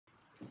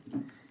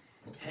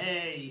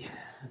Hey,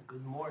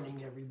 good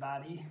morning,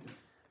 everybody.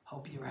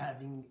 Hope you're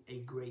having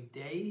a great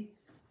day.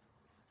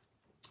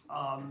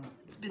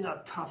 It's been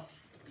a tough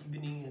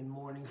evening and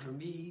morning for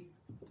me.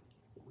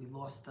 We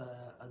lost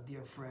a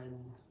dear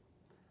friend,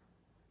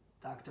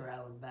 Dr.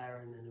 Alan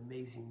Barron, an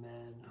amazing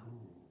man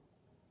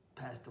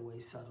who passed away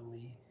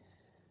suddenly.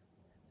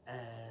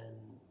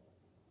 And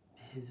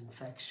his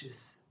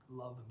infectious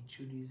love of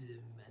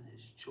Judaism and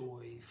his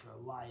joy for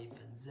life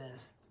and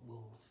zest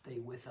will stay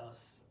with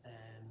us.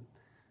 And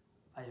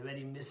I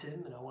already miss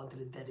him, and I wanted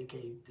to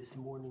dedicate this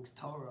morning's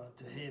Torah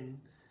to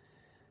him,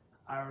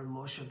 Aaron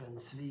Moshe Ben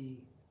Tzvi,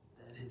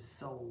 that his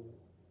soul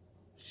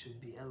should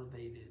be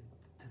elevated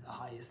to the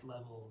highest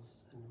levels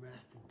and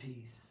rest in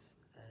peace,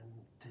 and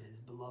to his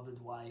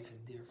beloved wife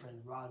and dear friend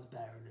Roz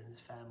Barron and his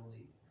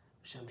family.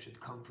 Hashem should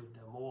comfort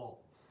them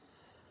all.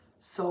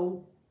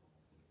 So,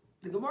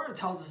 the Gemara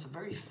tells us a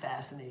very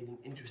fascinating,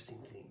 interesting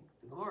thing.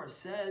 The Gemara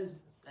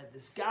says that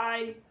this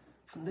guy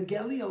from the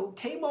Galil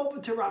came over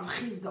to Rav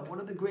Chizda, one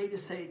of the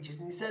greatest sages,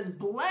 and he says,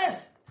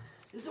 blessed,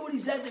 this is what he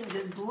said to him, he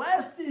says,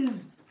 blessed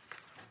is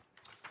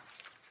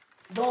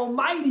the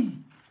Almighty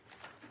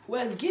who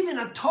has given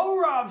a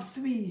Torah of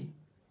three.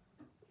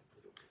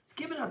 He's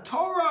given a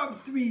Torah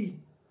of three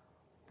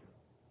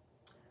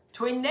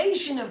to a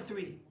nation of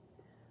three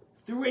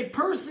through a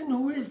person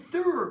who is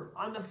third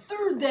on the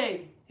third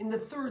day in the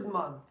third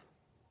month.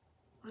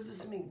 What does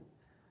this mean?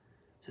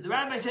 So the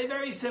rabbis say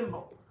very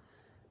simple.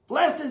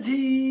 Blessed is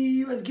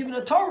he who has given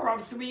a Torah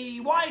of three.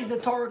 Why is the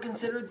Torah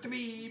considered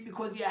three?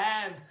 Because you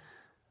have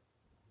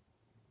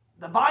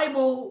the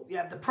Bible, you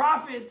have the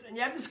prophets, and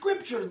you have the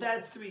scriptures.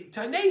 That's three.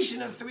 To a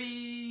nation of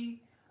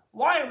three.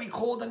 Why are we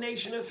called a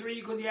nation of three?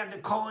 Because you have the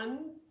Cohen,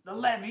 the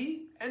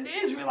Levi, and the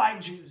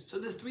Israelite Jews. So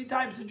there's three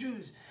types of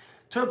Jews.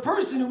 To a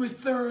person who is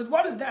third,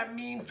 what does that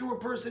mean? Through a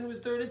person who is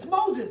third, it's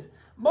Moses.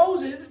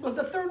 Moses was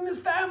the third in his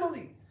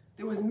family.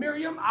 There was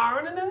Miriam,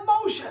 Aaron, and then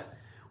Moshe.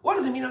 What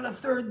does it mean on the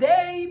third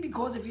day?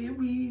 Because if you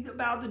read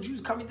about the Jews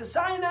coming to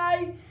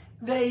Sinai,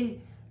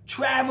 they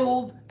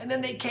traveled, and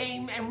then they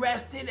came and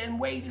rested and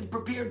waited,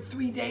 prepared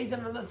 3 days,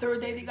 and on the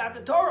third day they got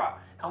the Torah.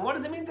 And what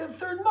does it mean to the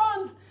third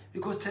month?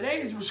 Because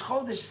today is Rosh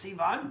Chodesh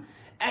Sivan,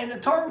 and the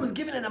Torah was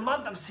given in the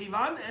month of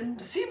Sivan, and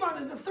Sivan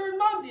is the third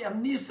month. You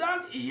have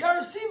Nisan,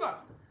 Iyar, Sivan.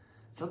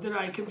 So did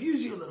I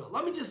confuse you a little?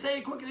 Let me just say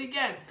it quickly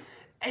again.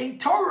 A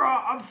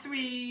Torah of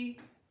three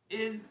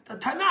is the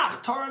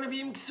Tanakh, Torah,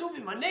 Nevi'im,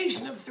 Kesuvim. A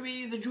nation of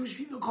three is the Jewish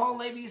people called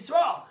Levi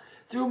Yisrael.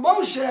 Through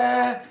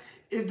Moshe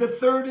is the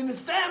third in his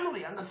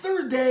family, on the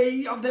third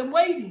day of them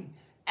waiting.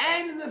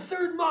 And in the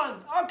third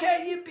month.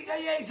 Okay,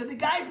 yippee-ki-yay. So the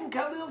guy from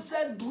Khalil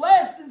says,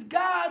 blessed is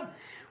God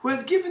who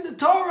has given the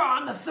Torah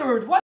on the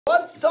third.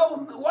 What's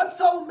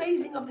so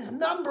amazing of this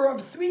number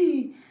of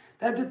three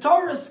that the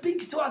Torah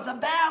speaks to us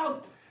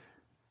about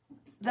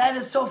that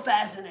is so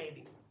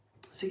fascinating?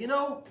 So you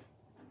know,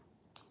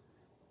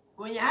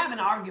 when you have an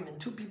argument,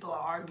 two people are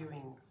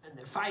arguing and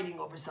they're fighting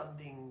over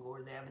something,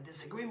 or they have a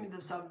disagreement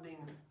of something,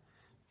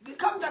 you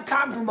come to a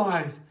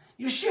compromise.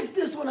 You shift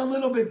this one a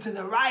little bit to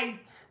the right,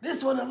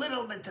 this one a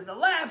little bit to the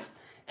left,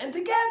 and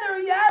together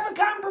you have a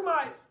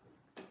compromise.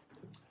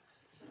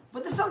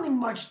 But there's something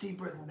much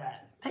deeper than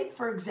that. Take,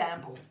 for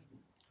example,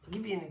 I'll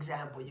give you an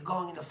example. You're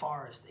going in the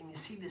forest and you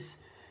see this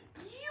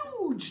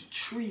huge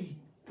tree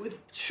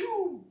with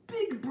two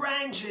big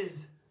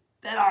branches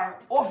that are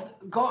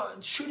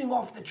shooting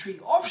off the tree,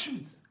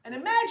 offshoots. And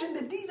imagine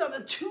that these are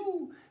the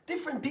two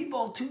different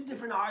people, two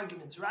different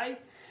arguments,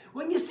 right?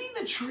 When you see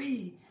the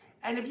tree,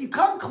 and if you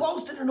come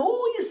close to it, and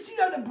all you see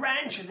are the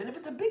branches, and if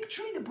it's a big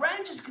tree, the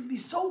branches could be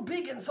so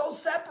big and so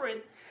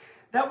separate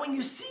that when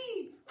you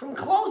see from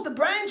close the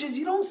branches,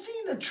 you don't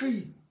see the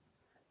tree.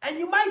 And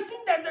you might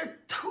think that they're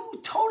two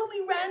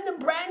totally random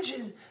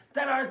branches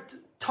that are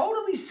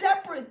totally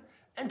separate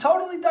and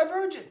totally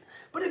divergent.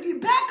 But if you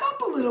back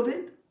up a little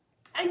bit,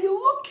 and you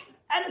look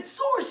at its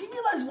source, you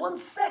realize 1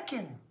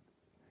 second,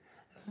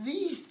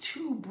 these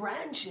two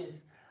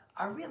branches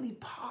are really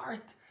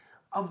part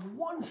of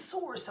one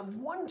source, of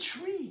one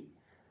tree.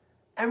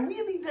 And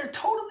really, they're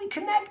totally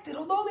connected.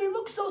 Although they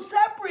look so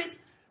separate,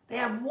 they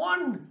have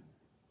one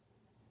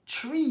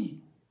tree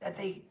that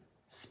they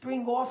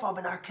spring off of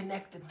and are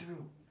connected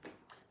through.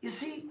 You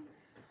see,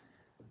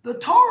 the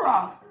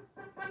Torah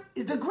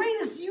is the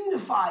greatest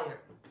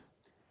unifier.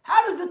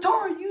 How does the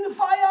Torah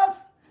unify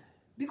us?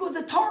 Because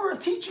the Torah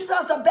teaches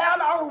us about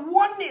our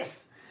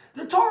oneness.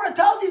 The Torah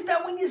tells us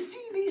that when you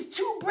see these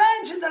two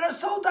branches that are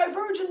so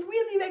divergent,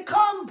 really they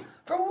come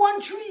from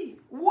one tree.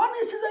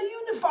 Oneness is a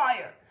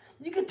unifier.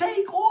 You can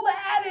take all the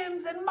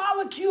atoms and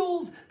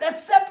molecules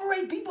that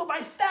separate people by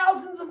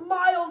thousands of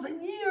miles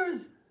and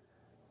years.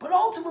 But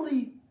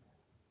ultimately,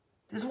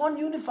 there's one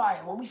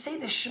unifier. When we say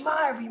the Shema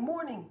every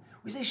morning,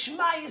 we say,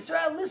 Shema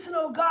Yisrael, listen,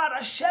 O God,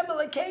 Hashem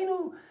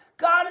Elokeinu,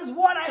 God is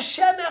one,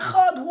 Hashem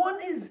Echad, one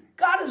is,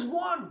 God is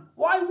one.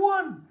 Why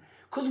one?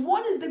 Because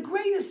one is the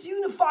greatest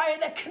unifier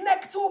that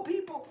connects all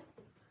people.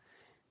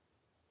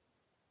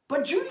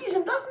 But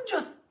Judaism doesn't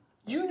just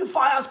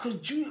unify us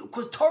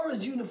because Torah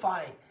is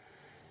unifying.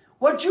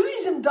 What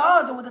Judaism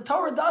does and what the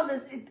Torah does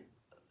is it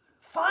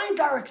finds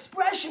our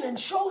expression and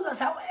shows us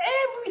how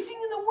everything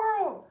in the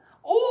world,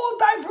 all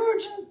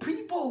divergent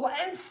people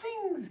and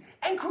things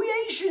and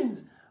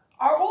creations,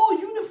 are all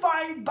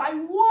unified by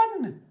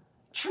one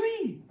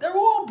tree. They're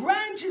all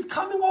branches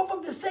coming off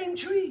of the same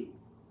tree.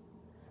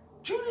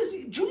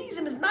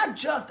 Judaism is not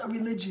just a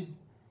religion.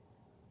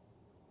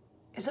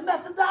 It's a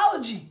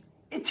methodology.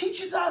 It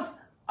teaches us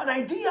an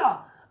idea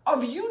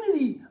of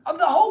unity of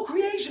the whole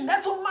creation.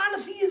 That's what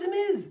monotheism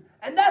is.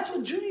 And that's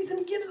what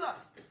Judaism gives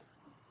us.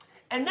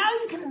 And now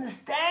you can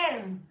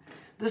understand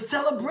the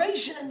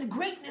celebration and the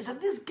greatness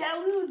of this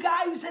little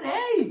guy who said,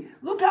 hey,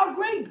 look how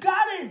great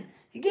God is.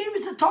 He gave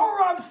us a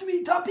Torah of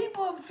three, to a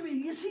people of three.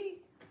 You see,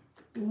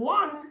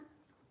 one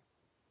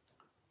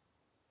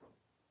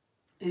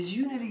is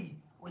unity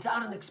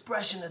without an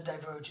expression of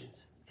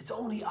divergence. It's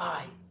only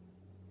I.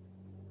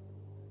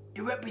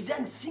 It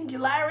represents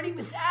singularity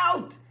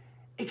without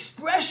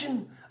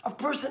expression of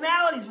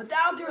personalities,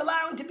 without there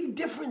allowing to be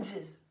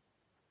differences.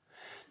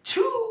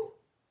 Two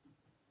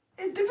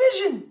is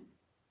division.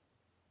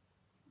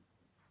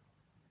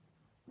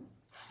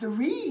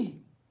 Three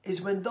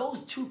is when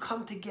those two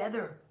come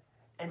together,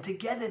 and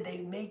together they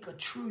make a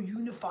true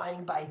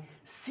unifying by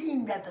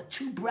seeing that the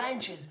two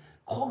branches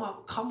come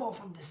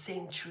off of the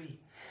same tree.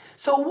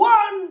 So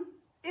one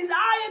is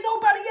I and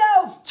nobody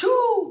else.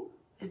 Two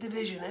is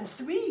division. And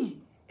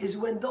three is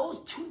when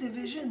those two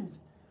divisions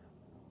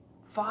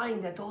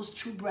find that those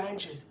two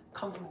branches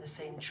come from the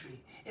same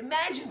tree.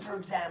 Imagine, for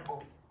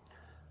example,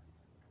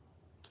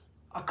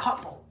 a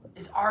couple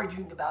is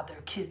arguing about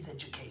their kids'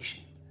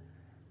 education.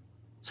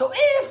 So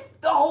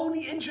if the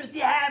only interest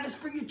you have is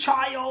for your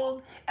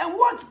child and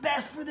what's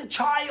best for the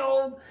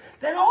child,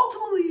 then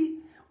ultimately,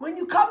 when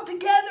you come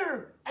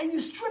together and you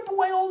strip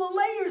away all the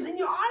layers and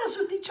you're honest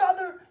with each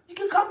other, you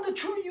can come to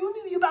true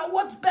unity about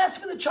what's best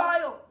for the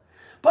child.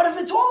 But if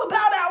it's all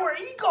about our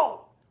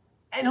ego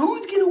and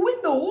who's going to win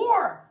the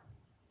war,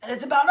 and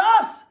it's about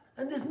us,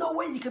 then there's no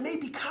way you can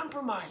maybe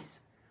compromise.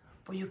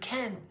 But you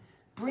can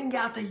bring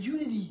out the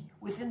unity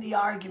within the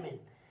argument.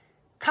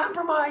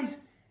 Compromise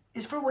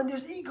is for when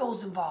there's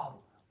egos involved.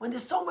 When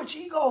there's so much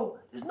ego,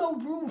 there's no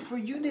room for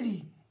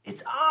unity.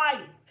 It's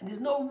I, and there's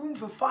no room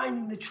for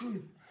finding the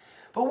truth.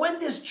 But when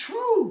there's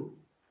true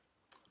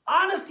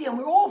honesty and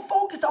we're all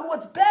focused on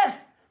what's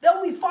best,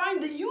 then we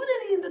find the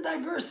unity in the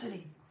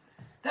diversity.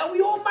 That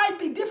we all might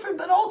be different,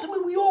 but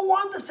ultimately we all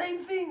want the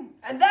same thing.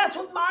 And that's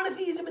what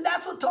monotheism and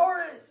that's what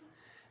Torah is.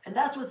 And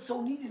that's what's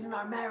so needed in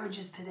our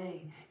marriages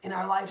today, in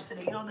our lives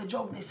today. You know the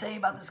joke they say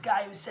about this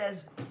guy who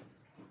says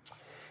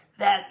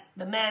that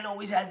the man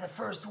always has the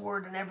first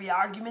word in every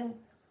argument?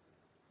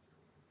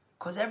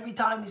 Because every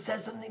time he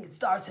says something, it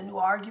starts a new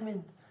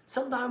argument.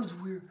 Sometimes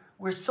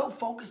we're so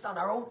focused on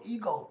our own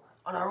ego,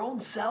 on our own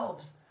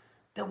selves,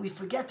 that we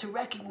forget to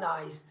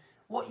recognize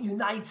what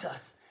unites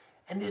us.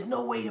 And there's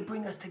no way to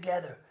bring us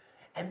together.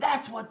 And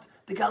that's what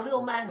the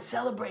Galil man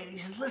celebrated. He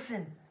says,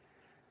 listen,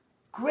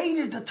 great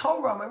is the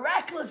Torah,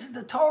 miraculous is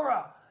the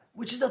Torah,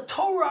 which is a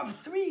Torah of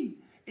three.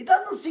 It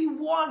doesn't see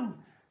one,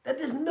 that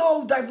there's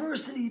no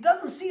diversity. It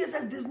doesn't see us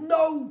as there's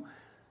no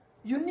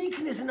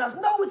uniqueness in us.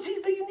 No, it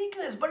sees the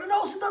uniqueness, but it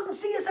also doesn't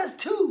see us as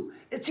two.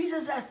 It sees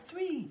us as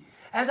three,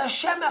 as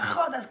Hashem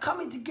Echad, as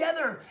coming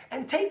together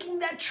and taking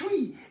that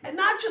tree and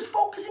not just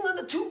focusing on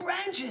the two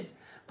branches,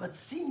 but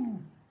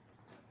seeing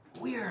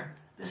where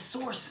the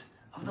source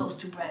of those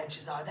two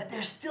branches are, that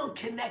they're still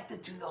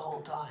connected to the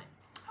whole time.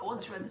 I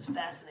once read this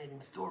fascinating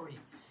story.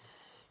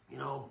 You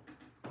know,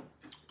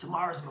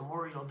 tomorrow's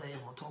Memorial Day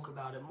and we'll talk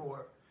about it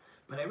more.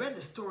 But I read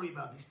the story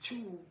about these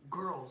two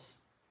girls,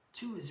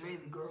 two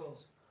Israeli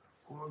girls,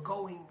 who were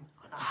going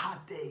on a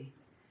hot day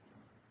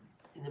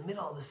in the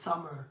middle of the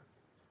summer,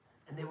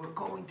 and they were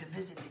going to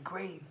visit the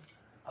grave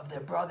of their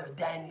brother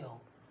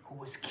Daniel, who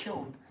was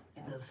killed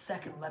in the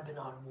Second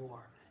Lebanon War.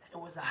 And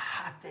it was a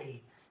hot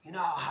day. You know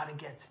how hot it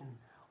gets in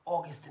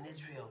August in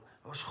Israel.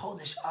 Rosh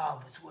Chodesh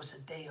Av, it was a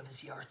day of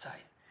his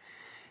yahrzeit.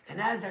 And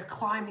as they're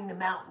climbing the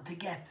mountain to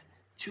get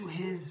to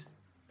his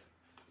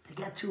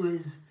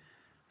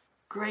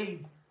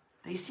grave,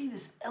 they see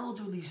this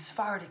elderly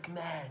Sephardic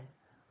man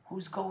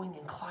who's going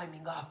and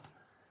climbing up.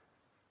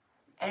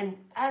 And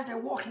as they're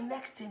walking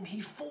next to him, he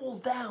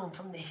falls down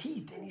from the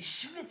heat and he's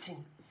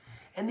schwitzing.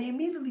 And they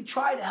immediately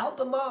try to help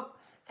him up.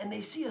 And they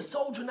see a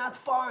soldier not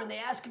far and they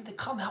ask him to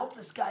come help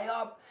this guy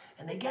up.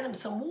 And they get him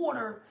some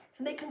water.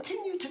 And they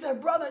continue to their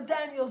brother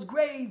Daniel's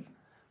grave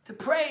to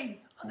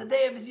pray on the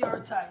day of his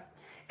yahrzeit.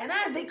 And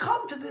as they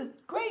come to the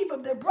grave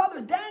of their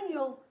brother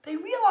Daniel, they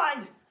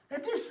realize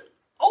that this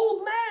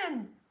old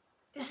man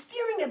is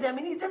staring at them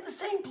and he's at the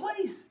same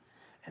place.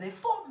 And they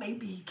thought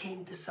maybe he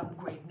came to some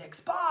grave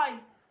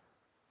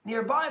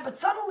nearby, but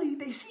suddenly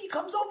they see he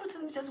comes over to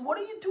them and says, "What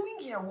are you doing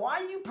here? Why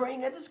are you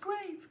praying at this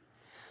grave?"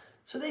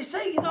 So they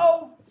say, "You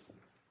know,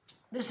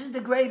 this is the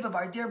grave of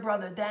our dear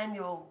brother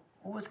Daniel,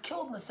 who was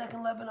killed in the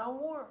Second Lebanon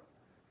War."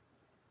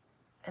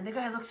 And the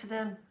guy looks at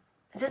them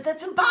and says,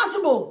 "That's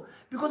impossible,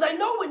 because I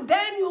know when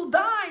Daniel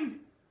died,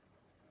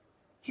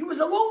 he was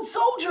a lone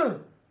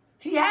soldier.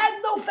 He had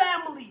no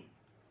family.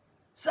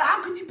 So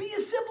how could you be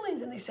his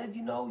siblings?" And they said,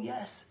 "You know,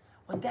 yes,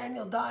 When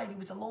Daniel died, he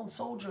was a lone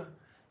soldier,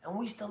 and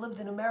we still lived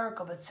in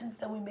America. But since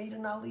then, we made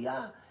an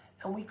aliyah,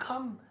 and we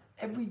come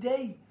every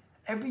day,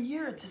 every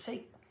year to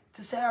say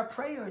our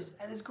prayers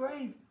at his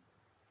grave.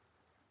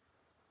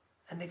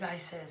 And the guy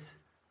says,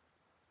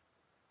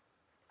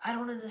 I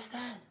don't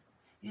understand.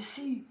 You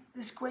see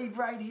this grave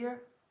right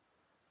here?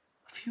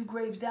 A few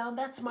graves down,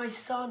 that's my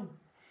son.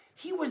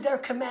 He was their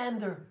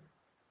commander.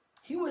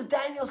 He was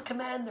Daniel's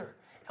commander.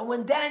 And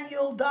when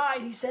Daniel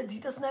died, he said he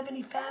doesn't have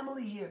any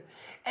family here.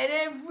 And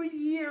every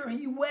year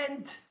he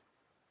went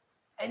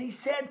and he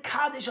said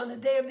Kaddish on the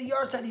day of the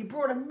Yartzeit. He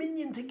brought a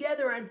minyan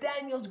together at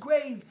Daniel's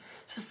grave.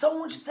 So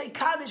someone should say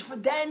Kaddish for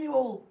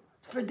Daniel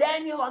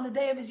on the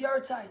day of his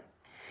Yartzeit.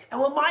 And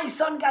when my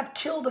son got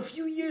killed a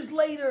few years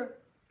later,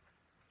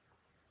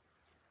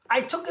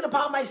 I took it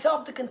upon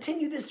myself to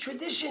continue this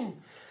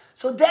tradition.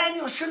 So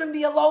Daniel shouldn't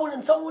be alone,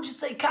 and someone should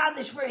say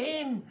Kaddish for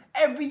him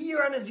every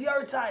year on his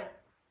Yartzeit.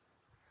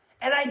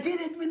 And I did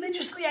it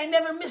religiously. I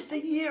never missed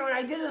a year, and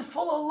I did it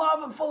full of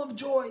love and full of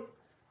joy.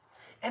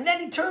 And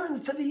then he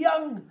turns to the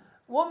young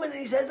woman and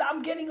he says,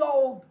 I'm getting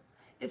old.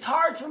 It's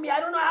hard for me. I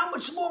don't know how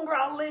much longer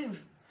I'll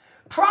live.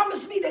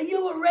 Promise me that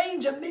you'll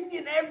arrange a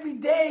minyan every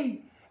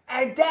day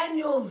at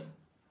Daniel's,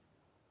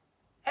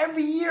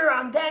 every year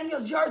on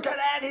Daniel's Yartzeit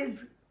at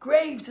his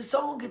grave, so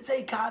someone could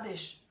say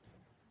Kaddish.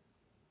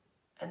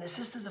 And the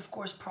sisters, of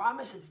course,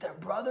 promise. It's their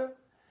brother.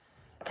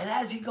 And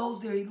as he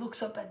goes there, he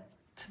looks up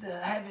to the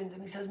heavens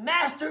and he says,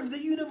 Master of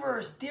the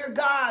universe, dear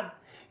God,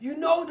 you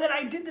know that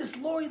I did this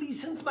loyally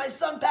since my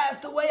son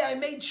passed away. I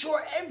made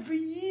sure every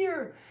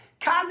year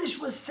Kaddish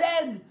was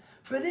said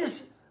for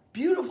this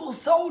beautiful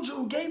soldier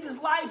who gave his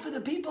life for the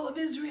people of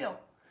Israel.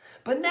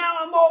 But now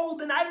I'm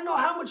old and I don't know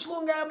how much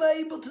longer I'll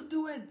be able to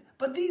do it.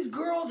 But these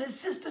girls, his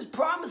sisters,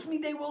 promise me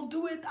they will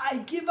do it. I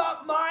give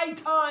up my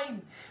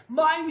time,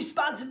 my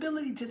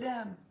responsibility to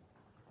them.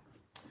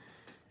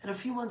 And a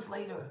few months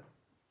later,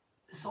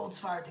 this old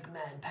Sephardic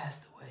man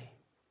passed away.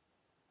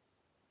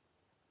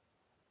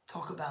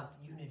 Talk about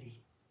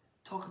unity.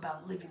 Talk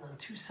about living on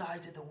two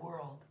sides of the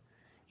world,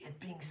 yet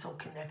being so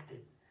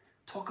connected.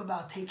 Talk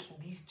about taking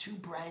these two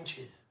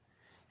branches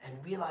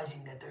and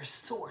realizing that their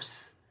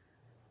source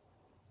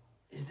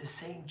is the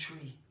same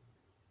tree.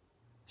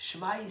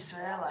 Shema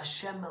Yisrael,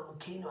 Hashem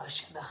Elokeinu,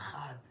 Hashem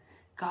Echad.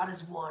 God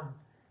is one.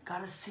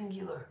 God is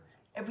singular.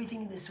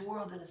 Everything in this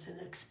world is an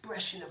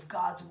expression of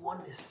God's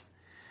oneness.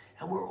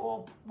 And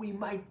we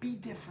might be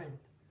different,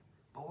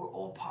 but we're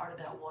all part of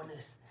that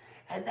oneness.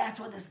 And that's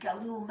what this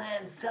Galil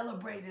man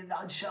celebrated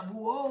on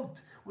Shavuot,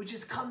 which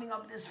is coming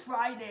up this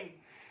Friday.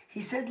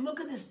 He said, look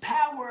at this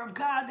power of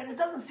God, that it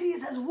doesn't see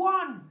us as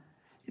one.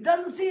 It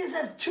doesn't see us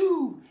as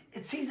two.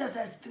 It sees us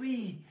as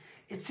three.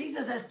 It sees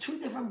us as two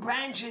different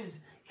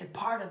branches. It's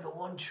part of the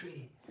one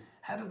tree.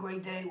 Have a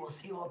great day. We'll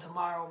see you all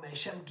tomorrow. May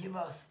Hashem give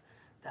us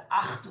the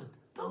achdut,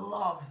 the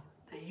love,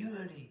 the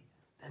unity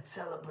that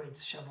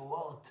celebrates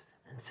Shavuot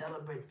and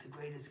celebrates the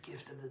greatest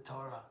gift of the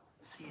Torah.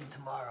 See you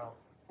tomorrow.